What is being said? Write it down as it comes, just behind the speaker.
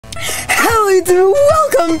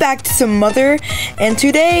welcome back to some Mother, and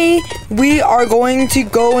today we are going to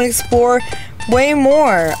go and explore way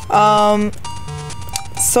more.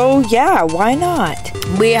 So yeah, why not?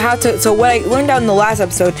 We have to, so what I learned out in the last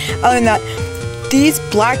episode, I learned that these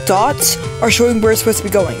black dots are showing where it's supposed to be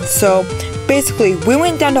going. So basically, we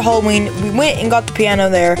went down to Halloween, we went and got the piano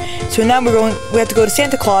there, so now we have to go to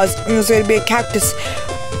Santa Claus, and there's going to be a cactus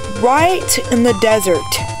right in the desert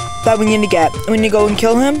that we need to get. We need to go and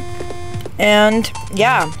kill him. And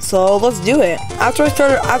yeah, so let's do it. After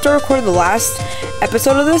I recorded the last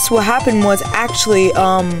episode of this, what happened was actually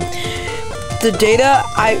the data,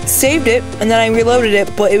 I saved it and then I reloaded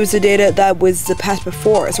it, but it was the data that was the past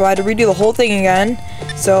before, so I had to redo the whole thing again.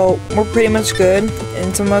 So we're pretty much good,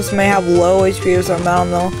 and some of us may have low HP or something, I don't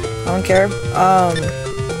know, I don't care.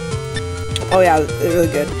 Oh yeah, it's really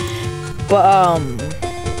good. But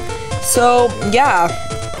so yeah,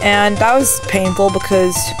 and that was painful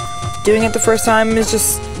because doing it the first time is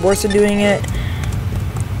just worse than doing it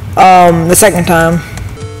the second time.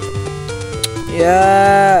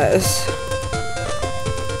 Yes.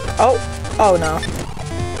 Oh no.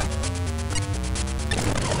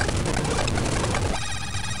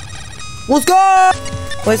 Let's go!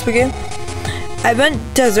 Let's begin. Event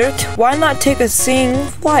Desert, why not take a sing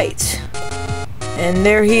flight? And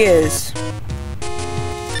there he is.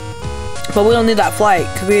 But we don't need that flight,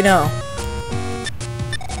 because we know.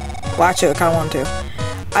 Well, actually, I kind of want to.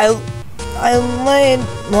 I laid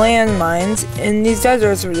landmines in these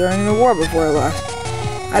deserts during the war before I left.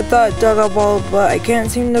 I thought dug up all, but I can't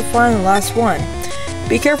seem to find the last one.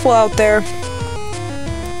 Be careful out there.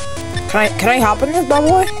 Can I hop in this bad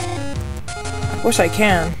boy? I wish I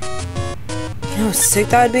can. You know how sick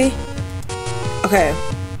that'd be? Okay.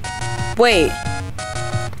 Wait.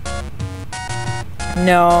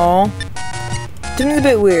 No. Seems a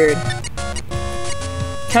bit weird.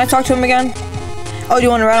 Can I talk to him again? Oh, do you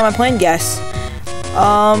want to ride on my plane? Yes.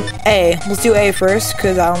 A. Let's do A first,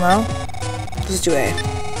 because I don't know. Let's do A.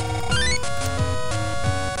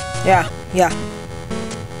 Yeah.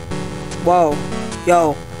 Whoa.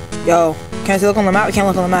 Yo. Can I still look on the map? I can't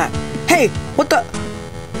look on the map. Hey! What the?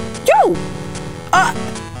 Yo!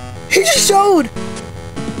 He just showed!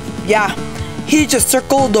 Yeah. He just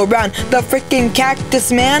circled around the freaking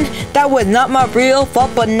cactus, man. That was not my real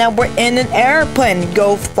fault, but now we're in an airplane.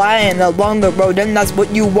 Go flying along the road, and that's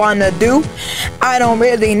what you wanna do? I don't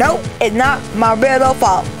really know. It's not my real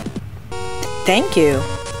fault. Thank you.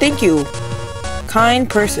 Thank you. Kind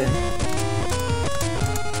person.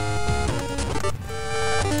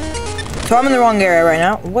 So I'm in the wrong area right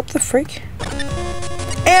now. What the freak?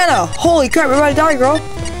 Anna! Holy crap, we're about to die, girl.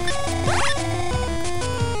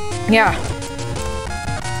 Yeah.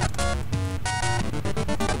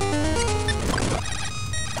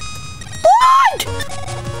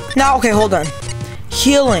 Now, okay, hold on.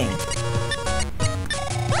 Healing.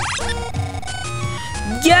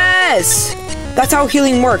 Yes! That's how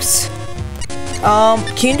healing works.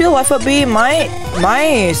 Can you do a left up B?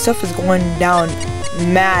 My stuff is going down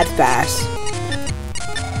mad fast.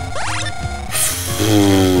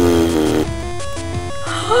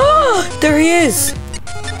 There he is!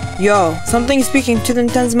 Yo, something's speaking to the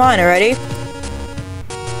intense mind already.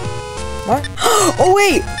 What? Oh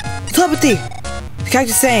wait! Telepathy! The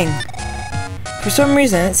cactus saying. For some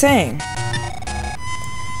reason, it's saying.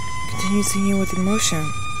 Continue singing with emotion.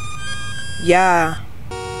 Yeah.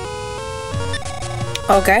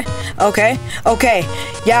 Okay.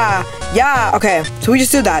 Yeah. Okay. So we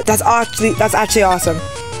just did that. That's actually awesome.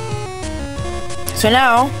 So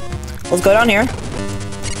now, let's go down here.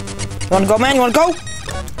 You wanna go, man? You wanna go?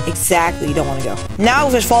 Exactly. You don't wanna go. Now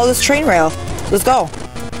let's just follow this train rail. Let's go.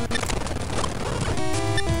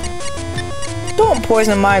 Don't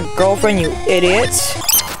poison my girlfriend, you idiots.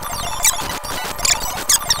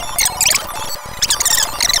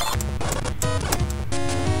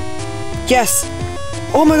 Yes.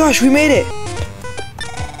 Oh my gosh, we made it.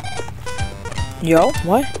 Yo,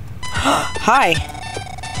 what? Hi.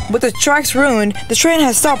 With the tracks ruined, the train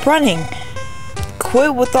has stopped running.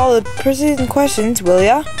 Quit with all the persistent questions, will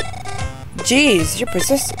ya? Jeez, you're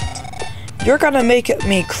persistent. You're gonna make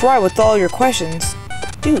me cry with all your questions.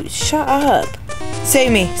 Dude, shut up.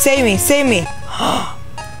 Save me.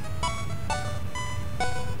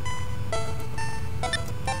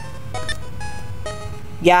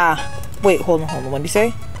 Yeah. Wait, hold on. What did you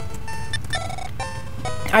say?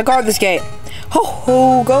 I guard this gate.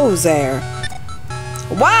 Who goes there?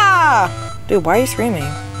 Wow! Dude, why are you screaming?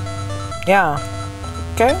 Yeah.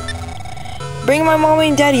 Okay. Bring my mommy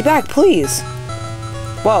and daddy back, please.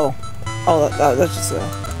 Whoa. Oh, that's just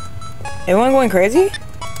everyone going crazy?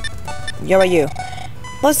 Yeah, about you.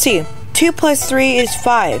 Let's see. 2 plus 3 is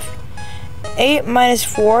 5. 8 minus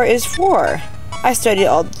 4 is 4. I study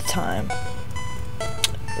all the time.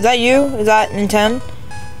 Is that you? Is that Nintendo?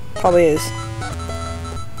 Probably is.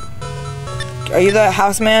 Are you the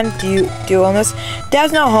house man? Do you own this?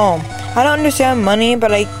 Dad's not home. I don't understand money,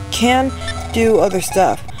 but I can do other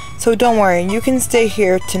stuff. So don't worry, you can stay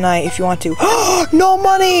here tonight if you want to. No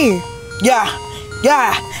money! Yeah!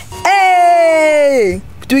 Yeah! Hey!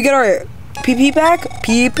 Do we get our PP back?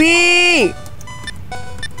 PP!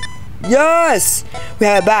 Yes! We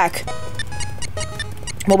have it back.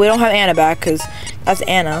 Well, we don't have Anna back, because that's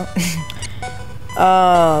Anna.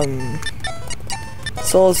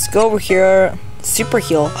 So let's go over here. Super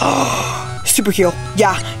heal. Super heal.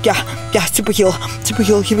 Yeah, super heal. Super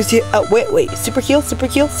heal. He was here. Wait. Super heal. Super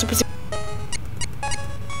heal. Super.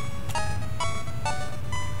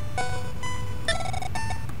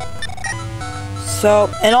 So,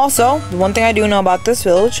 and also, the one thing I do know about this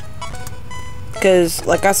village, because,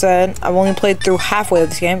 like I said, I've only played through halfway of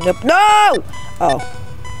this game. Nope. No! Oh.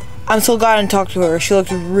 I'm so glad I didn't talk to her. She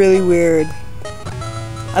looked really weird.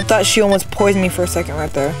 I thought she almost poisoned me for a second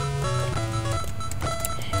right there.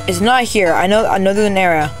 It's not here. I know there's an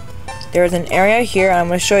area. There's an area here, and I'm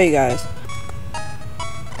going to show you guys.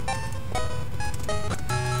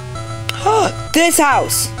 This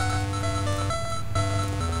house!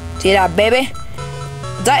 See that, baby?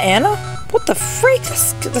 Is that Anna? What the freak?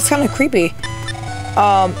 That's kind of creepy.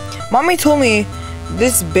 Mommy told me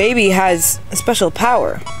this baby has a special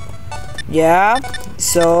power. Yeah,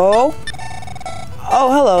 so...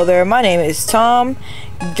 Oh, hello there. My name is Tom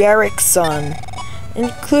Garrick's son.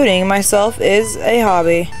 Including myself is a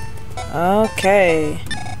hobby. Okay.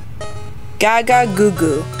 Gaga goo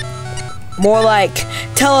goo. More like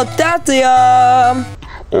telepathy. I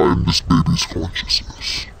am this baby's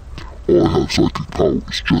consciousness. I have psychic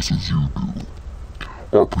powers just as you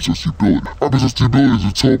do. I possess the ability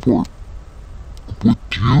to teleport. With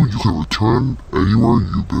you can return anywhere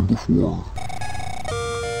you've been before.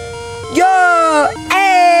 Yo!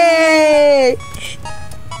 Hey!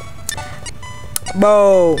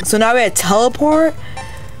 Bro, so now we have teleport?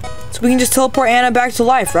 So we can just teleport Anna back to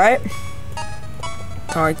life, right?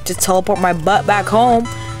 Alright, just teleport my butt back home.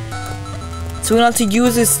 So we don't have to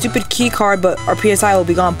use this stupid key card, but our PSI will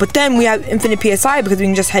be gone. But then we have infinite PSI because we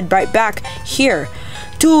can just head right back here.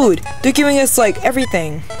 Dude, they're giving us like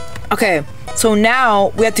everything. Okay, so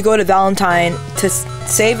now we have to go to Valentine to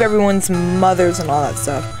save everyone's mothers and all that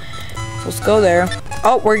stuff. So let's go there.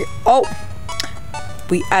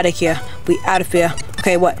 We out of here. We out of here.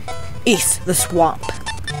 Okay, what? East, the swamp.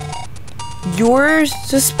 You're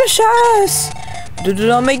suspicious.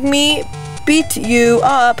 Don't make me beat you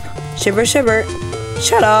up. Shiver, shiver.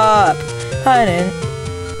 Shut up. I didn't.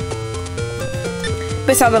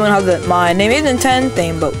 Besides, I'm gonna have the my name isn't 10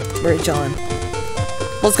 thing, but we're chilling.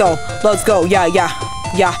 Let's go. Let's go. Yeah.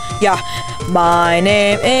 My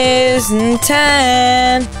name is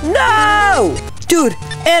 10. No! Dude,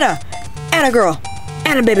 Anna girl.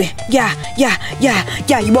 Anna baby. Yeah.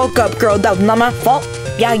 You woke up, girl. That was not my fault.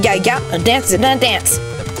 Yeah. A dance.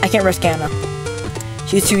 I can't risk Anna.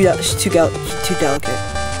 She's too delicate.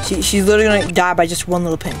 She's literally gonna die by just one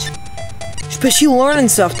little pinch. But she's learning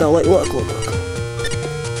stuff though. Like, look.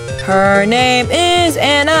 Her name is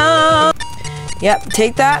Anna. Yep,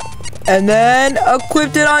 take that. And then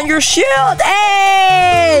equip it on your shield.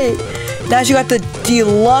 Hey! Now she got the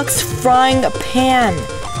deluxe frying pan.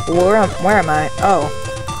 Where am I? Oh.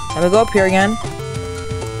 Let me go up here again.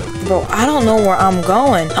 Bro, I don't know where I'm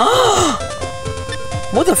going.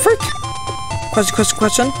 What the frick?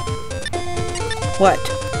 Question. What?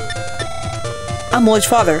 I'm Lloyd's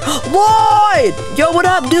father. Lloyd! Yo, what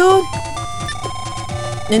up, dude?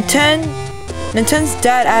 Nintendo's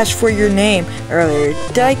dad asked for your name earlier.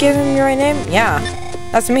 Did I give him your right name? Yeah.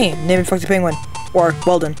 That's me. Name Fuck the Penguin. Or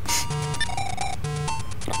Weldon.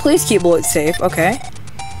 Please keep Lloyd safe, okay?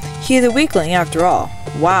 He's a weakling after all.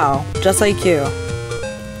 Wow. Just like you.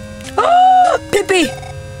 Oh! Pippi!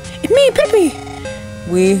 It's me, Pippi!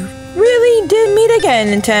 We really did meet again,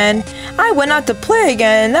 Nintendo. I went out to play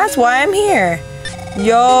again, that's why I'm here.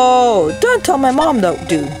 Yo, don't tell my mom though,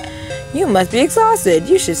 dude. You must be exhausted.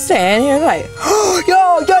 You should stay in here tonight.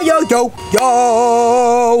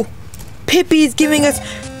 Yo! Pippi's giving us.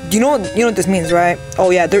 You know what this means, right? Oh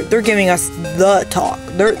yeah, they're giving us the talk.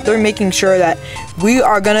 They're making sure that we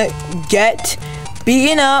are gonna get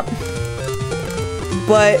beaten up,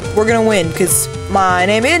 but we're gonna win because my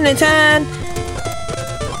name is Nintendo.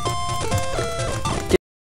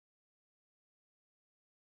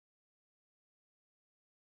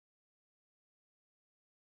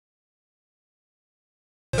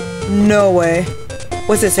 No way.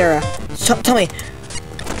 What's this, Sarah? Tell me.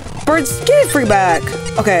 Birds, get it free back.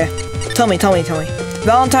 Okay. Tell me.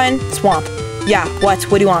 Valentine, swamp. Yeah, what?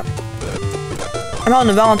 What do you want? I'm heading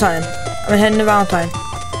to Valentine. I'm heading to Valentine.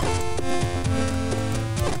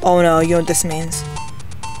 Oh no, you know what this means.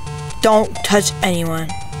 Don't touch anyone.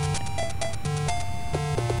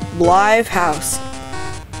 Live house.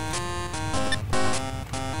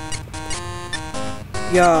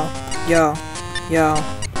 Yo.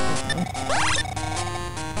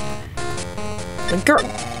 Girl.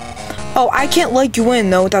 Oh, I can't let you in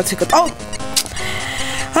though without tickets. Oh!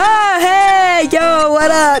 Ah, hey! Yo,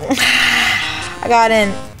 what up? I got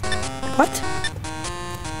in. What?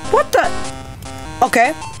 What the?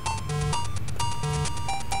 Okay.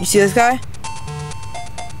 You see this guy?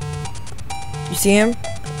 You see him?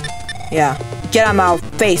 Yeah. Get out of my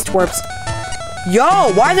face, twerps.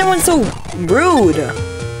 Yo, why is everyone so rude?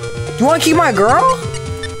 You wanna keep my girl?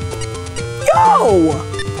 Yo!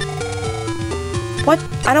 What?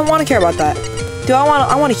 I don't want to care about that. Dude,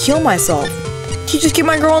 I want to heal myself. He just kicked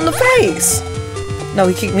my girl in the face. No,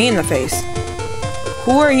 he kicked me in the face.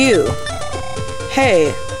 Who are you?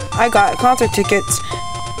 Hey, I got concert tickets.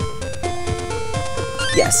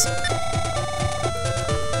 Yes.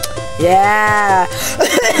 Yeah.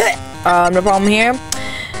 No problem here.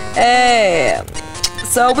 Hey.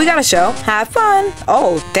 So we got a show. Have fun.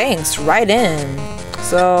 Oh, thanks. Right in.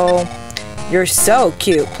 So, you're so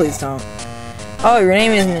cute. Please don't. Oh, your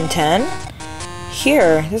name isn't 10?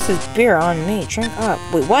 Here, this is beer on me. Drink up.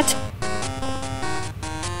 Wait, what?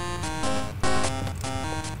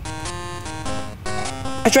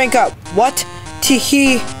 I drank up. What?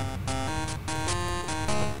 Tee-hee.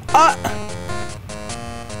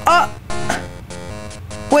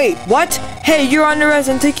 Wait, what? Hey, you're under arrest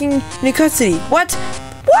and taking into custody. What?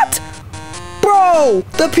 What? Bro,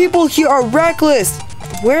 the people here are reckless.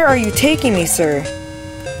 Where are you taking me, sir?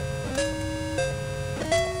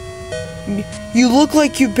 You look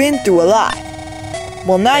like you've been through a lot.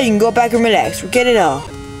 Well, now you can go back and relax. Forget it all.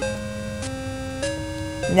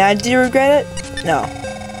 Now, do you regret it? No.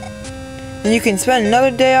 Then you can spend another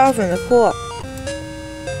day off in the cool up.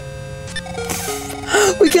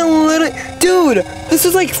 We can literally... Dude, this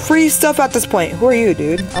is like free stuff at this point. Who are you,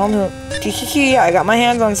 dude? I don't know. I got my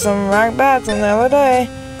hands on some rack bats on the other day.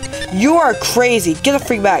 You are crazy. Get the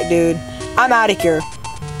freak back, dude. I'm out of here.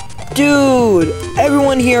 Dude,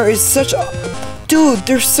 everyone here is such a... Dude,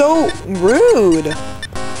 they're so rude.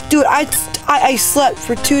 Dude, I slept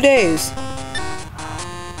for 2 days.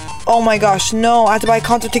 Oh my gosh, no. I have to buy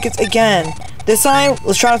concert tickets again. This time,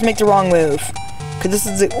 let's try not to make the wrong move. Because this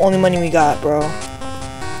is the only money we got, bro.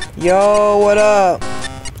 Yo, what up?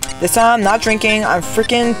 This time, I'm not drinking. I'm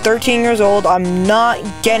freaking 13 years old. I'm not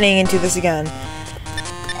getting into this again.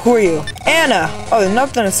 Who are you? Anna! Oh, there's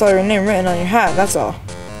nothing to saw your name written on your hat, that's all.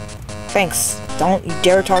 Thanks. Don't you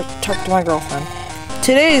dare talk to my girlfriend.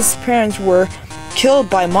 Today's parents were killed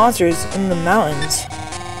by monsters in the mountains.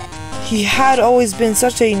 He had always been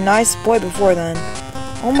such a nice boy before then.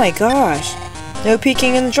 Oh my gosh. No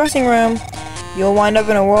peeking in the dressing room. You'll wind up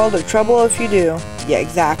in a world of trouble if you do. Yeah,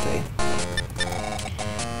 exactly.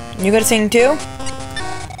 You gonna sing too?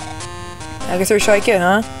 I guess we're shy kid,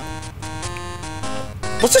 huh?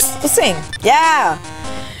 Let's sing. Yeah!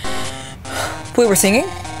 Wait, we're singing?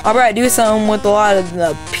 Alright, do something with a lot of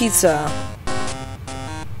the pizza.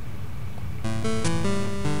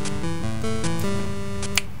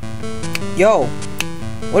 Yo,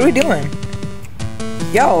 what are we doing?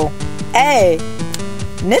 Yo, hey,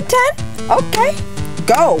 Nintendo? Okay,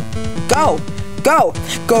 go,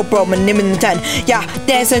 bro, my name is Nintendo. Yeah,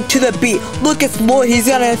 dancing to the beat. Look at Lord, he's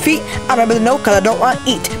on his feet. I remember the no, cause I don't want to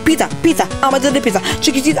eat. Pizza, I'm gonna do the pizza.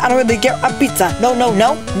 Chicken cheese, I don't really get a pizza. No.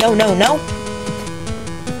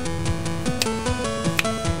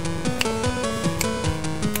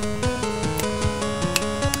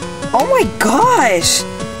 Oh my gosh!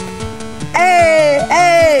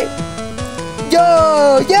 Hey!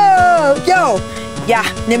 Yo! Yeah,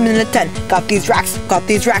 name in the 10. Got these racks.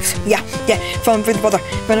 Yeah. From the father.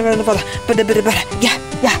 Yeah.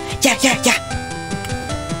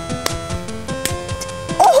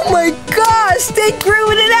 Oh my gosh! They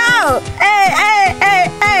grew it out! Hey!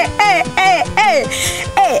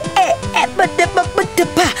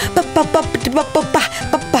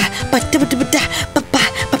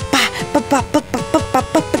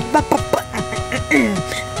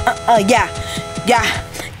 Yeah.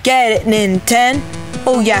 Get it, Nintendo.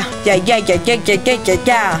 Oh yeah.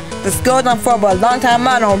 This goes on for a long time.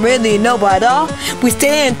 I don't really know about all. We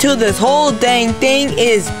stay until this whole dang thing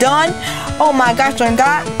is done. Oh my gosh, I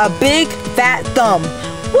got a big fat thumb.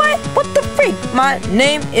 What the freak? My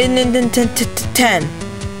name is Nintendo.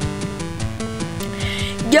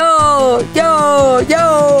 Yo, yo,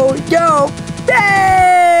 yo, yo.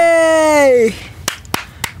 Hey!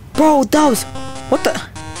 Bro, that was... What the...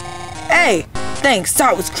 Hey, thanks.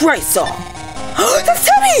 That was a great song. That's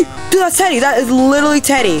Teddy! Dude, that's Teddy. That is literally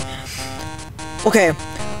Teddy. Okay.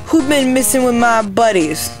 Who's been messing with my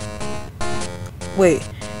buddies? Wait.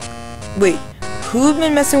 Who's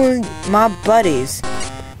been messing with my buddies?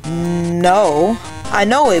 No. I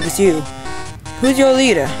know it was you. Who's your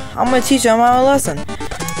leader? I'm gonna teach you my lesson.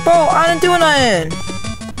 Bro, I didn't do nothing.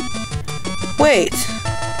 Wait.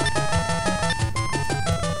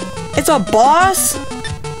 It's a boss?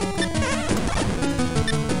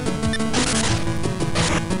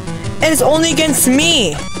 And it's only against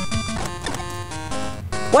me.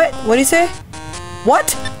 What? What'd he say?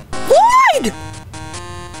 What? What?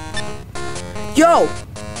 Yo.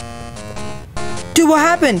 Dude, what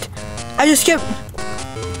happened? I just skipped.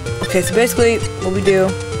 Okay, so basically, what we do,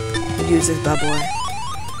 we use this bad boy.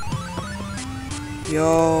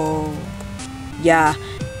 Yo. Yeah.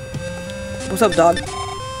 What's up, dog?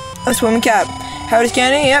 A swimming cap. How is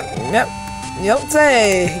Candy? Yep. You don't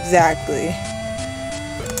say. Exactly.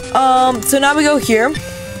 So now we go here.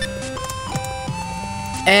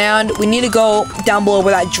 And we need to go down below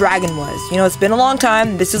where that dragon was. You know, it's been a long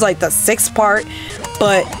time. This is like the 6th part.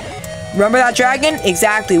 But, remember that dragon?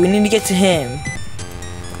 Exactly. We need to get to him.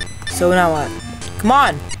 So now what? Come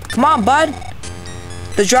on. Come on, bud.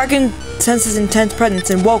 The dragon senses intense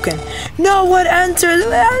presence and woken. No one enters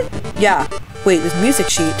that. Yeah. Wait, this music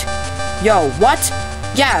sheet. Yo, what?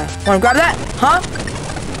 Yeah. Wanna grab that? Huh?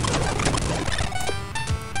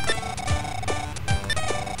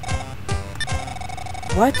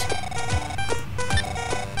 What?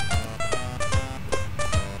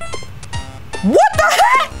 What the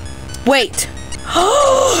heck? Wait.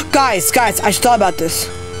 Guys, I just thought about this.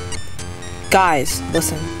 Guys,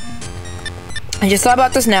 listen. I just thought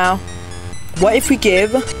about this now. What if we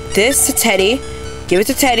give this to Teddy? Give it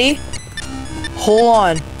to Teddy.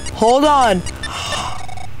 Hold on.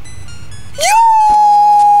 Yo!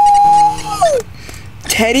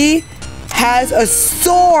 Teddy has a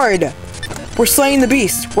sword. We're slaying the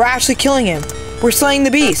beast. We're actually killing him. We're slaying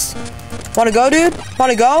the beast. Wanna go, dude?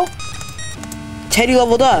 Wanna go? Teddy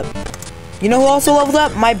leveled up. You know who also leveled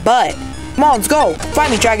up? My butt. Come on, let's go. Fight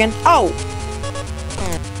me, dragon. Oh!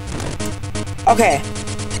 Okay.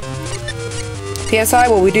 PSI,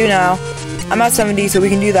 what we do now. I'm at 70, so we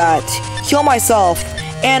can do that. Heal myself.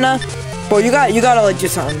 Anna. Bro, you gotta like do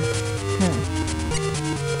something.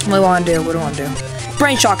 What do I wanna do? What do I wanna do?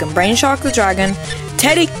 Brain shock him. Brain shock the dragon.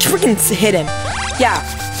 Teddy, freaking hit him. Yeah,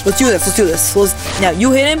 let's do this. Now,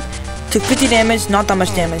 you hit him. Took 50 damage, not that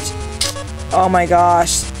much damage. Oh my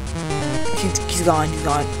gosh. He's gone.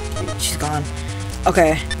 She's gone.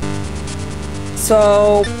 Okay.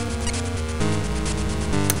 So,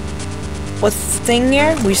 what's the thing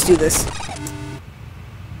here? We just do this.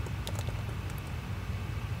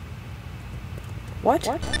 What?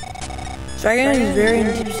 Dragon is very in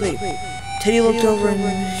deep sleep. Teddy looked over in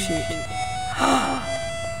the sheet.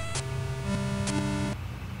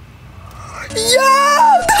 Yo!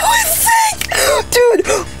 That was sick! Dude,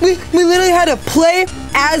 we literally had to play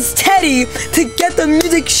as Teddy to get the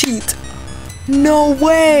music sheet. No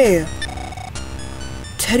way!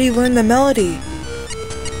 Teddy learned the melody.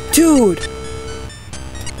 Dude!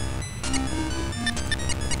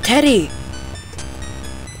 Teddy!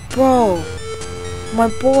 Bro. My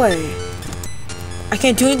boy. I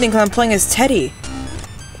can't do anything because I'm playing as Teddy.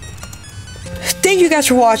 Thank you guys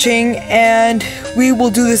for watching, and we will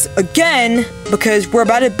do this again because we're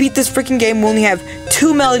about to beat this freaking game. We only have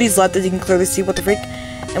 2 melodies left, as you can clearly see. What the freak?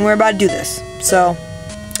 And we're about to do this. So,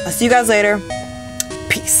 I'll see you guys later.